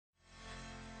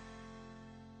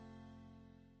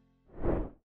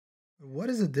what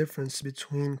is the difference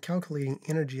between calculating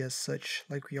energy as such,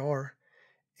 like we are,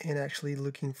 and actually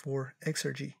looking for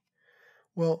exergy?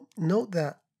 Well, note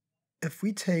that if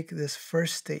we take this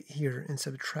first state here and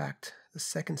subtract the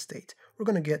second state, we're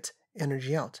going to get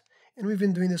energy out. And we've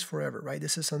been doing this forever, right?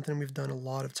 This is something we've done a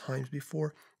lot of times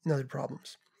before in other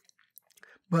problems.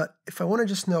 But if I want to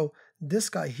just know this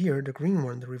guy here, the green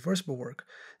one, the reversible work,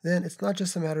 then it's not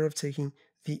just a matter of taking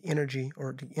the energy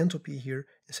or the enthalpy here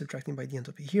and subtracting by the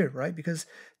enthalpy here, right? Because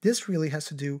this really has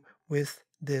to do with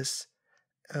this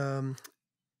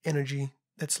energy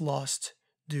that's lost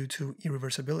due to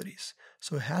irreversibilities.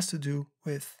 So it has to do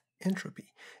with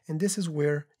entropy. And this is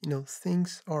where,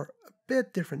 things are a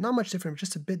bit different, not much different, but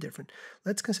just a bit different.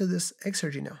 Let's consider this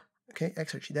exergy now, okay?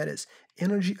 Exergy, that is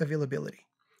energy availability,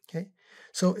 okay?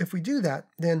 So if we do that,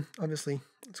 then obviously,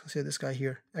 let's consider this guy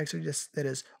here, exergy, that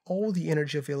is all the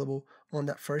energy available on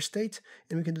that first state.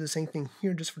 And we can do the same thing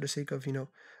here just for the sake of,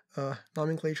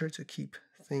 nomenclature to keep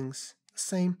things the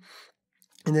same.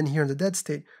 And then here in the dead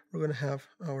state, we're going to have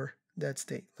our dead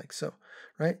state like so,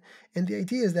 right? And the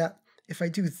idea is that if I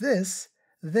do this,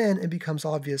 then it becomes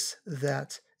obvious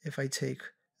that if I take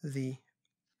the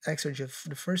exergy of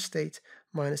the first state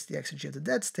minus the exergy of the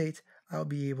dead state, I'll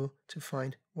be able to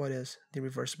find what is the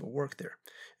reversible work there,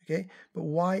 okay? But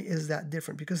why is that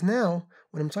different? Because now,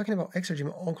 when I'm talking about exergy,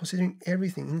 I'm considering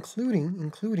everything,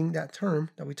 including that term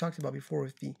that we talked about before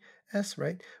with the S,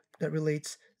 right? That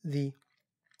relates the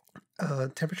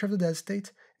temperature of the dead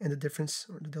state and the difference,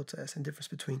 or the delta S, and difference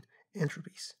between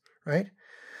entropies, right?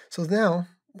 So now,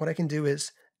 what I can do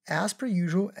is, as per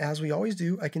usual, as we always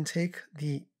do, I can take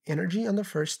the energy on the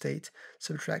first state,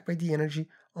 subtract by the energy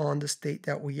on the state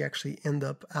that we actually end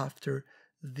up after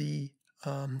the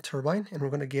turbine, and we're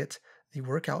going to get the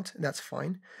work out, and that's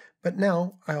fine. But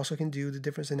now I also can do the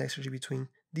difference in exergy between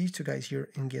these two guys here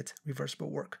and get reversible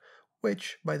work,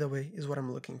 which, by the way, is what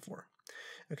I'm looking for.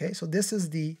 Okay, so this is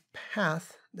the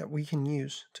path that we can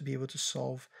use to be able to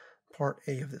solve part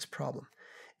A of this problem.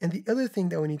 And the other thing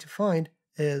that we need to find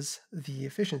is the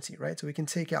efficiency, right? So we can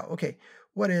take out, okay,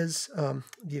 what is the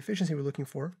efficiency we're looking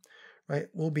for, right?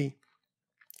 Will be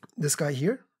this guy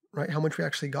here, right? How much we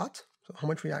actually got. So how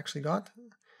much we actually got,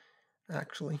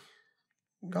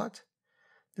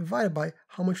 divided by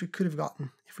how much we could have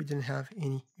gotten if we didn't have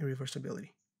any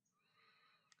irreversibility.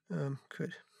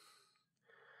 Could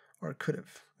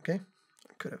have, okay?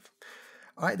 Could have.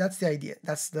 All right, that's the idea.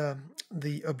 That's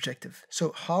the objective.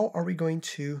 So how are we going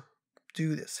to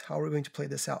do this? How are we going to play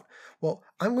this out? Well,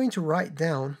 I'm going to write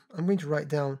down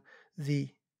the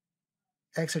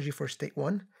exergy for state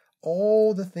 1,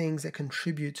 all the things that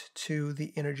contribute to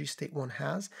the energy state 1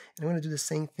 has, and I'm going to do the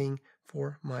same thing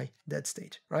for my dead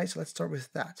state, right? So let's start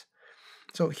with that.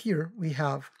 So here we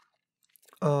have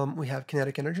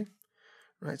kinetic energy,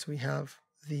 right? So we have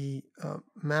the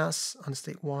mass on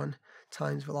state 1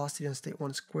 times velocity on state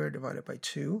 1 squared divided by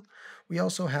 2. We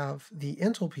also have the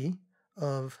enthalpy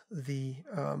of the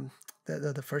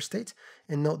first state,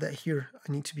 and note that here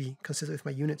I need to be consistent with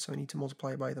my unit, so I need to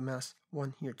multiply by the mass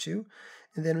 1 here too.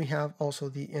 And then we have also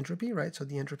the entropy, right? So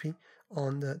the entropy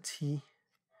on the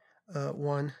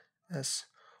T1S1,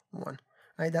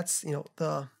 right? That's,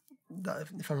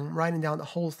 if I'm writing down the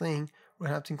whole thing, we're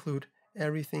gonna have to include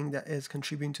everything that is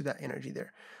contributing to that energy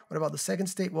there. What about the second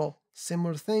state? Well,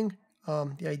 similar thing.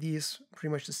 The idea is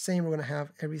pretty much the same. We're going to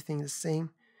have everything the same.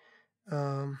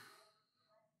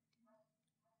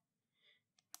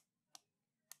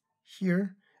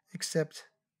 Here, except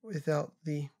without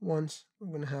the ones, we're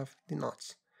going to have the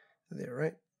knots there,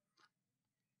 right?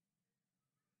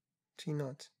 T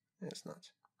naught, S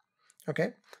naught.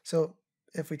 Okay, so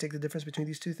if we take the difference between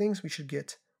these two things, we should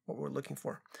get what we're looking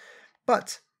for.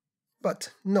 But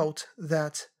note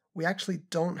that we actually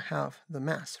don't have the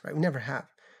mass, right? We never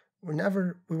have. We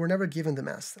were never given the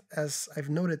mass. As I've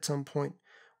noted at some point,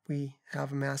 we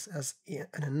have a mass as an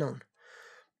unknown.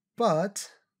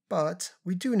 But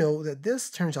we do know that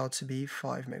this turns out to be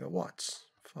 5 megawatts.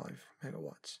 5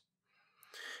 megawatts.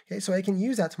 Okay, so I can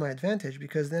use that to my advantage,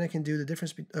 because then I can do the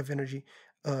difference of energy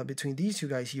between these two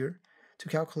guys here to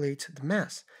calculate the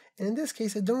mass. And in this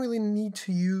case, I don't really need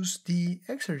to use the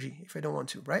exergy if I don't want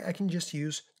to, right? I can just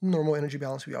use the normal energy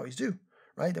balance we always do,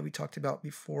 right? That we talked about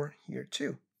before here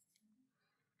too.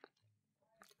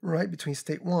 Right, between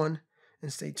state 1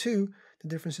 and state 2, the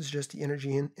difference is just the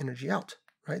energy in, energy out,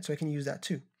 right? So I can use that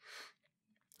too.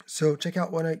 So check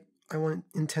out what I want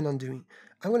to intend on doing.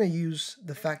 I'm going to use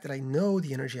the fact that I know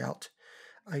the energy out.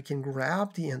 I can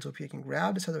grab the enthalpy, I can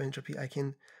grab this other entropy, I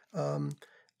can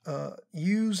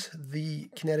use the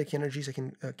kinetic energies, I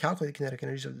can calculate the kinetic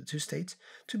energies of the two states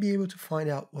to be able to find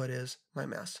out what is my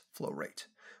mass flow rate.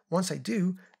 Once I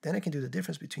do, then I can do the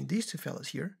difference between these two fellas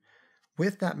here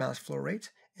with that mass flow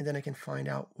rate, and then I can find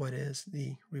out what is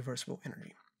the reversible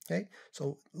energy. Okay,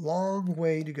 so long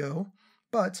way to go,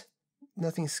 but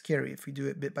nothing scary if we do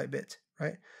it bit by bit,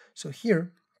 right? So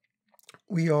here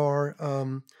we are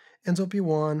enthalpy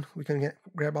 1, we can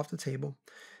grab off the table.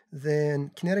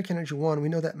 Then kinetic energy 1, we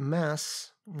know that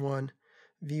mass 1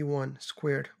 V1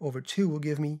 squared over 2 will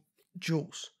give me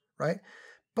joules, right?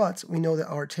 But we know that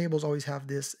our tables always have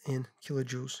this in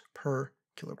kilojoules per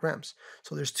kilograms.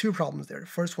 So there's two problems there. The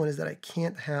first one is that I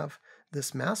can't have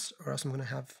this mass, or else I'm going to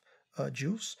have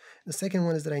joules. The second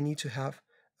one is that I need to have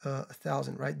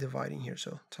 1,000, right, dividing here.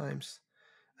 So times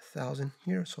 1,000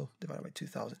 here, so divided by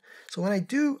 2,000. So when I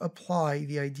do apply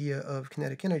the idea of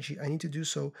kinetic energy, I need to do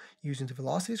so using the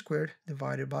velocity squared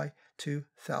divided by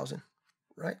 2,000,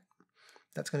 right?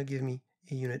 That's going to give me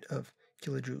a unit of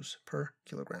kilojoules per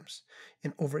kilograms.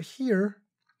 And over here,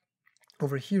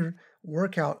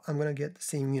 workout, I'm going to get the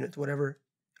same unit. Whatever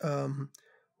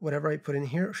I put in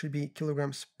here should be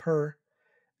kilograms per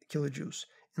kilojoules.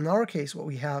 In our case, what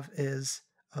we have is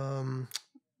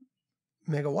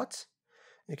megawatts.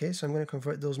 Okay, so I'm going to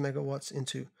convert those megawatts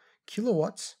into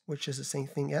kilowatts, which is the same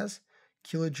thing as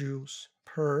kilojoules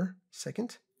per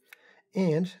second.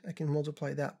 And I can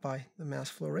multiply that by the mass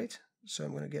flow rate. So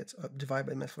I'm going to get divide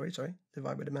by the mass flow rate,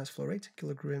 divide by the mass flow rate,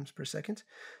 kilograms per second,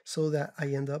 so that I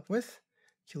end up with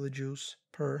kilojoules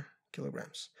per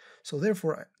kilograms. So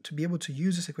therefore, to be able to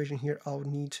use this equation here, I'll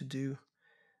need to do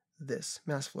this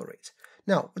mass flow rate.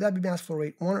 Now, would that be mass flow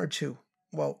rate 1 or 2?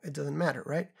 Well, it doesn't matter,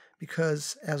 right?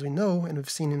 Because as we know, and we've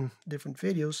seen in different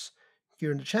videos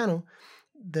here in the channel,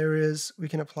 we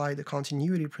can apply the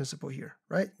continuity principle here,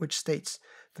 right? Which states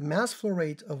the mass flow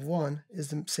rate of 1 is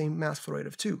the same mass flow rate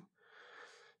of 2.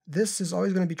 This is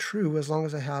always going to be true as long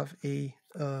as I have a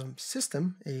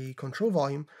system, a control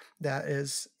volume that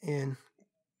is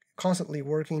constantly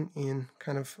working in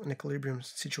kind of an equilibrium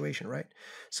situation, right?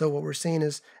 So what we're saying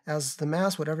is, as the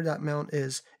mass, whatever that amount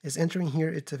is entering here,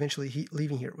 it's eventually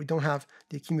leaving here. We don't have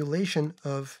the accumulation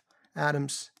of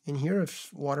atoms in here, of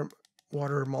water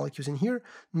molecules in here,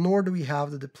 nor do we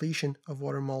have the depletion of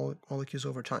water molecules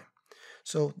over time.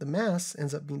 So the mass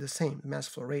ends up being the same. The mass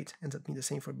flow rate ends up being the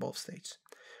same for both states.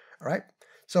 All right,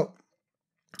 so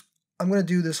I'm going to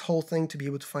do this whole thing to be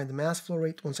able to find the mass flow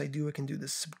rate. Once I do, I can do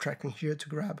this subtracting here to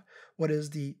grab what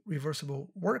is the reversible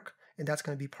work, and that's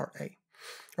going to be part A.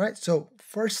 All right, so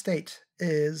first state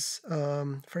is,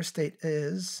 I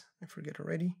forget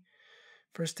already,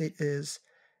 first state is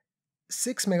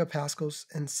 6 megapascals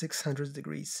and 600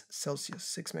 degrees Celsius,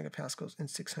 6 megapascals and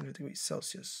 600 degrees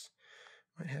Celsius.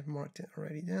 I have marked it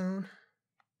already down.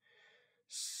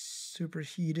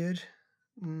 Superheated,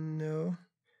 no.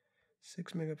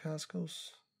 6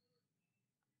 megapascals.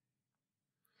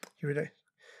 Here it is.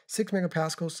 6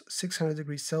 megapascals, 600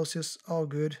 degrees Celsius, all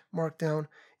good, marked down.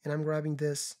 And I'm grabbing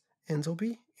this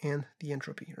enthalpy and the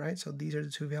entropy, right? So these are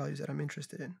the two values that I'm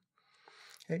interested in.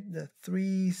 Okay, the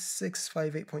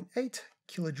 3658.8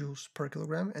 kilojoules per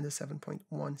kilogram and the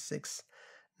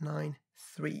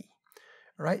 7.1693.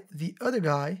 All right, the other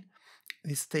guy,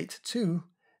 the state 2,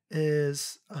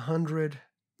 is 100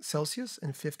 Celsius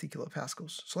and 50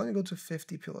 kilopascals. So let me go to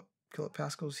 50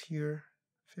 kilopascals here.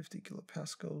 50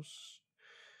 kilopascals.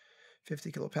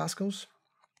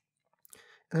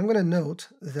 And I'm going to note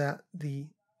that the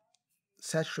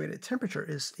saturated temperature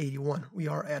is 81. We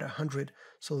are at 100,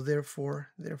 so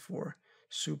therefore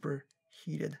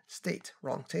superheated state.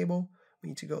 Wrong table. We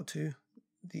need to go to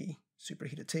the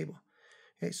superheated table.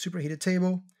 Okay, superheated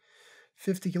table.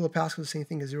 50 kilopascals, same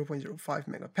thing as 0.05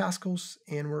 megapascals,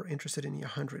 and we're interested in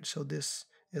 100. So this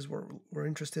is what we're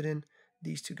interested in.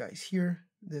 These two guys here.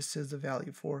 This is the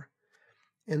value for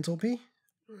enthalpy,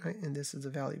 right? And this is the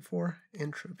value for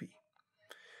entropy.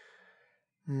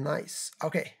 Nice.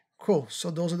 Okay, cool.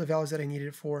 So those are the values that I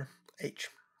needed for H.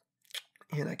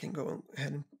 And I can go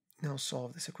ahead and now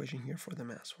solve this equation here for the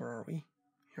mass. Where are we?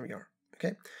 Here we are.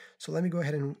 Okay, so let me go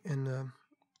ahead and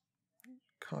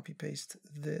copy paste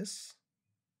this.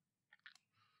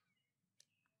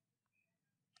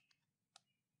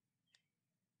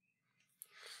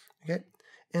 Okay,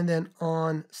 and then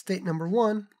on state number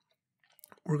 1,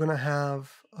 we're going to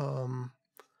have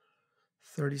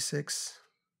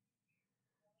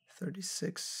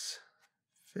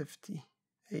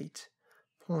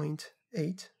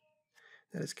 3658.8,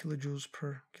 that is kilojoules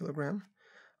per kilogram.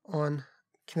 On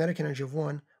kinetic energy of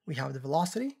 1, we have the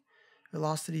velocity.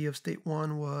 Velocity of state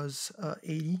 1 was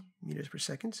 80 meters per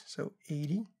second, so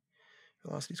 80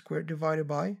 velocity squared divided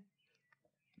by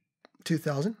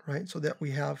 2,000, right? So that we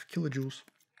have kilojoules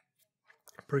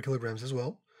per kilograms as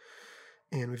well.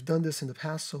 And we've done this in the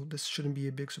past, so this shouldn't be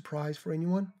a big surprise for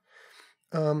anyone.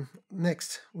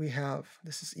 Next, we have,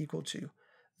 this is equal to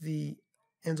the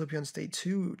enthalpy on state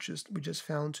 2, which is we just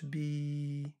found to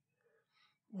be,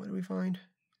 what did we find?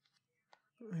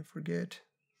 I forget.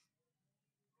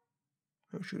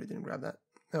 Oh shoot, I didn't grab that.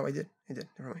 No, I did,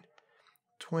 never mind.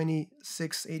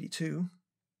 2682.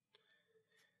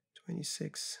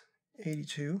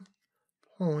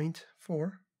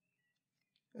 2682.4,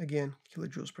 again,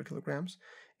 kilojoules per kilograms,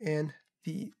 and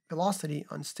the velocity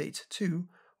on state 2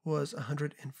 was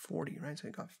 140, right? So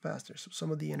it got faster. So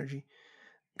some of the energy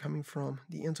coming from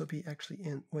the enthalpy actually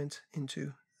went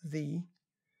into the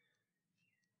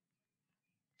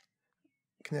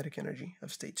kinetic energy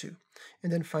of state 2.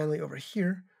 And then finally over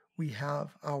here, we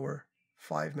have our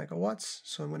 5 megawatts.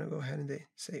 So I'm going to go ahead and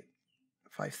say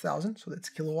 5,000, so that's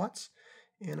kilowatts.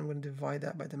 And I'm going to divide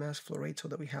that by the mass flow rate so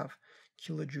that we have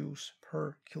kilojoules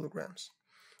per kilograms.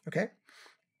 Okay?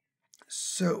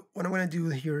 So what I'm going to do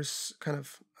here is I'm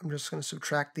just going to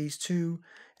subtract these two,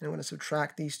 and I'm going to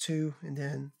subtract these two, and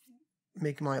then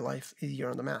make my life easier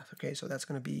on the math. Okay, so that's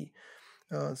going to be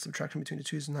subtraction between the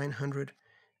two is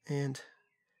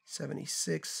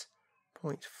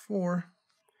 976.4.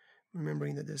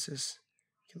 Remembering that this is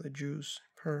kilojoules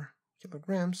per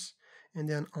kilograms, and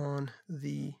then on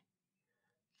the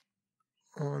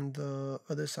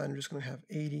other side, I'm just going to have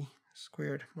 80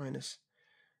 squared minus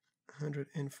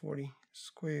 140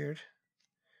 squared,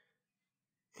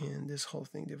 and this whole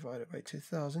thing divided by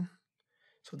 2,000,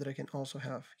 so that I can also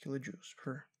have kilojoules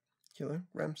per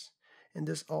kilograms. And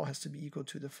this all has to be equal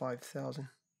to the 5,000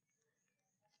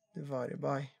 divided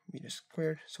by meters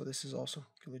squared, so this is also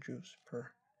kilojoules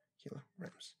per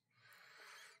kilograms.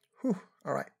 Whew.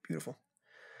 All right, beautiful.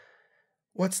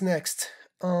 What's next?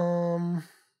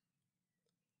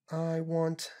 I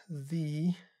want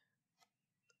the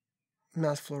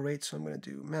mass flow rate, so I'm going to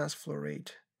do mass flow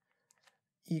rate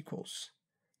equals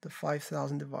the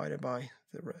 5,000 divided by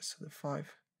the rest. So the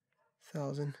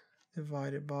 5,000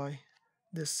 divided by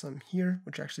this sum here,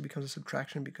 which actually becomes a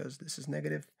subtraction because this is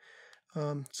negative.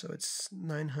 So it's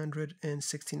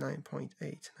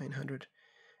 969.8.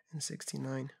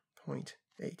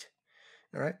 969.8.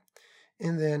 All right.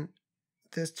 And then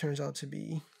this turns out to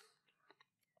be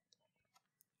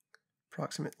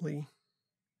approximately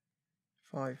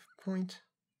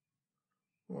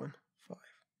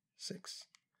 5.156.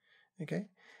 Okay,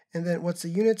 and then what's the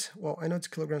unit? Well, I know it's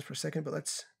kilograms per second, but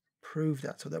let's prove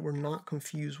that so that we're not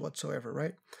confused whatsoever,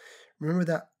 right? Remember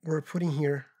that we're putting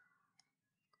here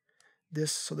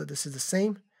this so that this is the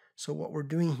same. So what we're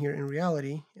doing here in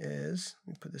reality is,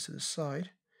 let me put this to the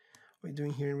side. What we're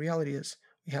doing here in reality is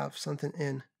we have something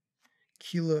in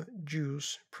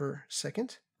kilojoules per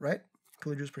second, right?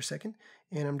 Kilojoules per second,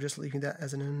 and I'm just leaving that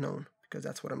as an unknown because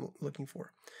that's what I'm looking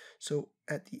for. So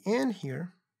at the end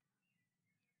here,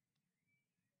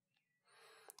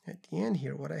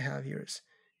 what I have here is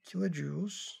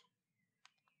kilojoules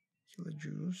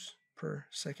per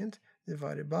second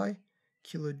divided by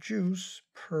kilojoules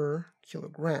per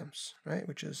kilograms, right?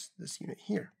 Which is this unit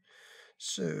here.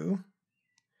 So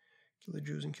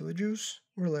kilojoules and kilojoules,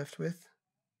 we're left with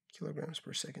kilograms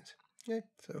per second. Okay,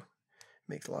 so it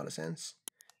makes a lot of sense,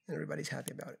 and everybody's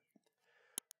happy about it.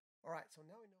 All right, so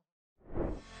now we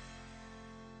know.